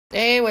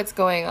Hey, what's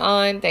going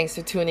on? Thanks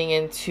for tuning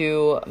in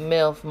to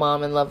MILF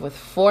Mom in Love with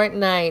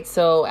Fortnite.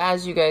 So,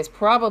 as you guys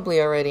probably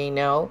already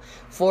know,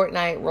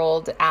 Fortnite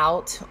rolled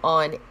out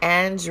on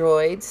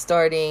Android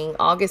starting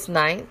August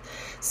 9th.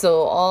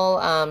 So, all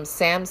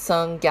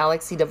Samsung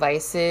Galaxy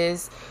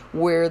devices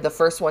were the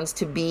first ones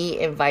to be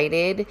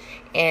invited.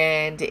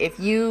 And if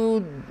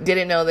you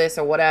didn't know this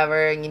or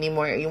whatever, and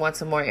you want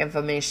some more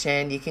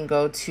information, you can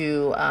go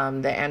to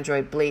the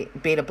Android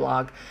beta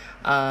blog.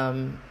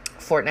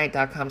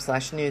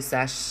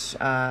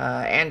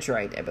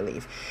 Fortnite.com/news/Android, I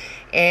believe.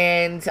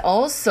 And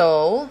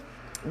also,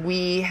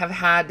 we have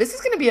had, this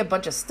is going to be a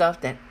bunch of stuff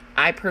that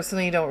I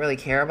personally don't really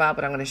care about,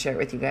 but I'm going to share it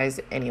with you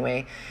guys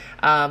anyway.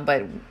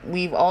 But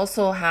we've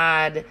also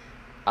had,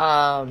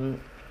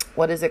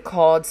 what is it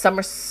called?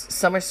 Summer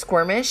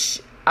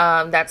Skirmish.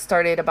 That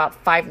started about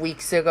 5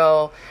 weeks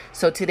ago.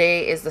 So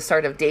today is the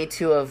start of day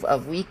 2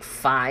 of week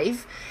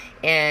 5.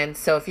 And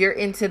so if you're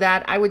into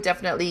that, I would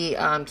definitely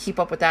keep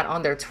up with that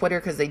on their Twitter,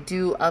 because they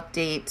do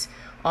update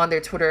on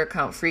their Twitter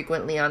account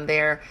frequently on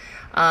there.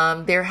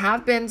 There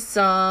have been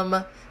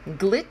some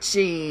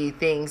glitchy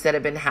things that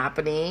have been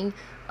happening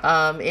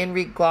in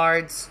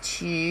regards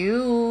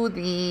to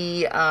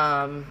the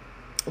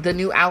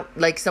new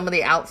like some of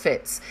the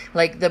outfits,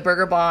 like the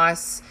Burger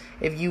Boss.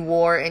 If you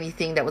wore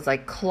anything that was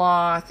like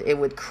cloth, it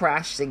would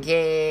crash the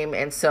game.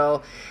 And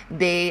so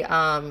they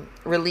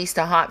released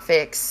a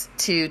hotfix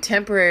to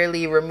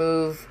temporarily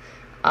remove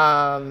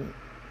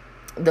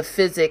the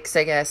physics,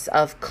 I guess,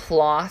 of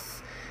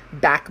cloth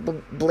back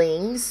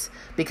blings,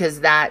 because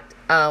that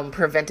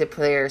prevented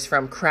players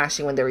from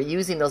crashing when they were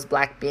using those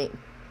back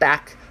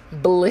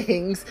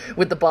blings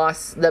with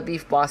the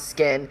Beef Boss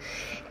skin.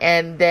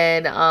 And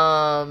then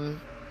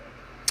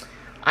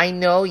I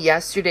know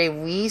yesterday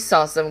we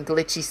saw some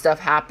glitchy stuff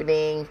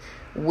happening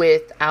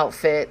with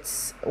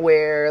outfits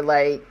where,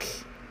 like,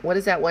 what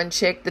is that one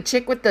chick? The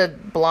chick with the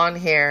blonde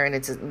hair and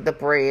it's the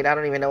braid. I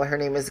don't even know what her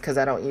name is because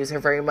I don't use her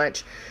very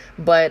much.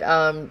 But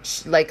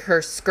like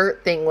her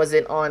skirt thing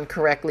wasn't on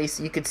correctly,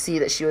 so you could see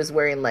that she was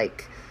wearing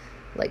like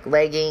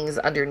leggings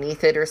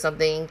underneath it or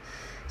something.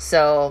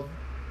 So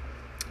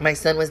my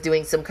son was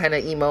doing some kind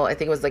of emo. I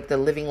think it was like the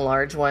Living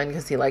Large one,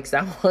 because he likes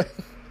that one.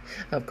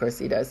 Of course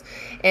he does.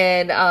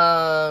 And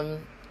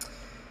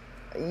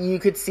you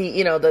could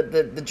see,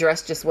 the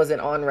dress just wasn't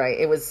on right.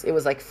 It was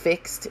like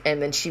fixed,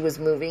 and then she was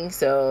moving,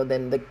 so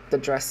then the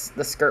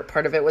skirt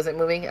part of it wasn't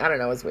moving. I don't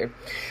know, it was weird.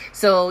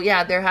 So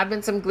yeah, there have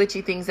been some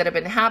glitchy things that have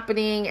been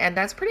happening, and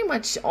that's pretty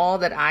much all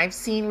that I've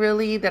seen,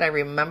 really, that I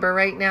remember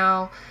right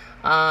now.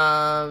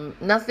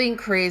 Nothing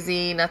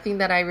crazy, nothing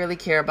that I really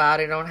care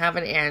about. I don't have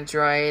an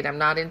Android. I'm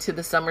not into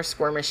the Summer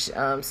Skirmish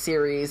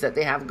series that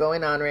they have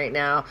going on right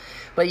now.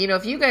 But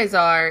if you guys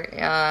are,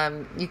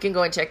 you can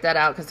go and check that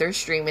out, because they're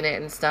streaming it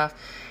and stuff.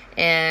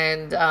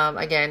 And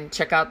again,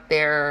 check out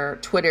their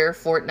Twitter.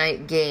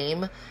 Fortnite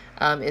Game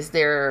is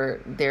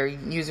their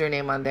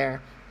username on there.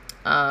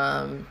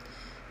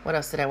 What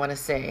else did I want to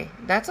say?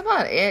 That's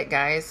about it,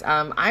 guys.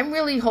 I'm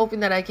really hoping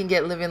that I can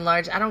get Living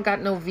Large. I don't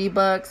got no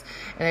V-Bucks,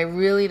 and I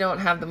really don't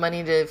have the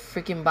money to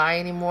freaking buy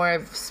anymore.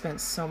 I've spent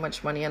so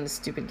much money on this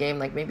stupid game,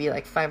 like maybe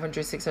like $500,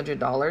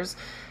 $600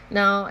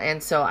 now,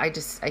 and so I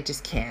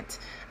just can't.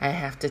 I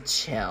have to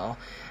chill.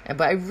 But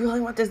I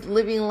really want this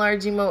Living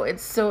Large emote.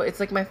 It's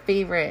like my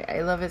favorite.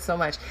 I love it so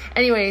much.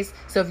 Anyways,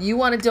 so if you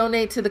want to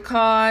donate to the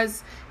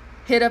cause,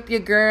 hit up your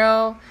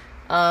girl.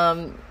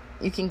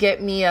 You can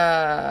get me,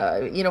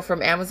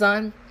 from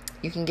Amazon.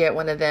 You can get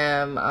one of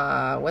them.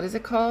 What is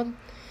it called?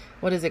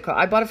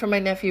 I bought it for my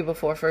nephew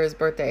before for his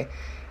birthday.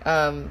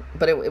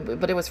 But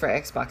it was for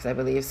Xbox, I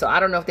believe. So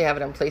I don't know if they have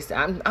it on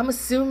PlayStation. I'm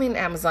assuming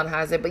Amazon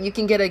has it, but you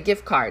can get a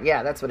gift card.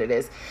 Yeah, that's what it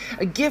is.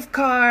 A gift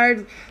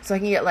card. So I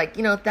can get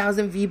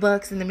 1,000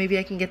 V-Bucks, and then maybe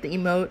I can get the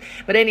emote.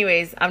 But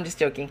anyways, I'm just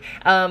joking.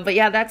 But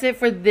yeah, that's it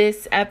for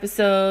this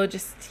episode.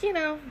 Just,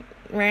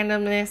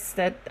 randomness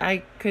that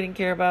I couldn't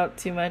care about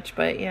too much,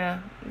 but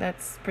yeah,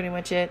 that's pretty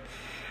much it.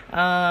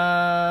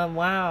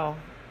 Wow.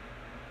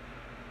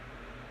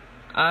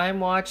 I'm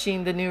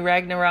watching the new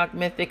Ragnarok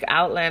Mythic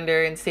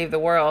Outlander and Save the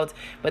World,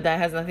 but that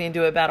has nothing to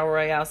do with Battle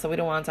Royale, so we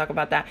don't want to talk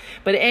about that.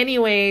 But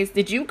anyways,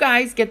 did you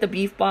guys get the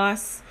Beef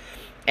Boss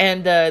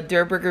and the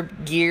Durr Burger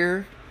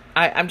gear?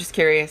 I'm just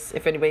curious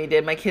if anybody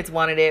did. My kids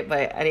wanted it,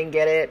 but I didn't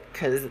get it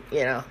because,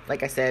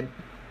 like I said,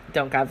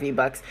 don't got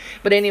V-Bucks.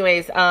 But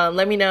anyways,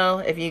 let me know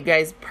if you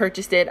guys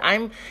purchased it.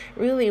 I'm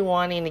really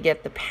wanting to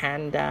get the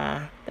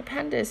panda. The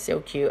panda is so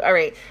cute. All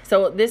right,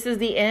 so this is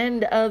the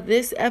end of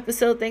this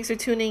episode. Thanks for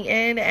tuning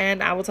in,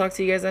 and I will talk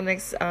to you guys on the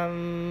next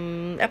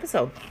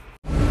episode.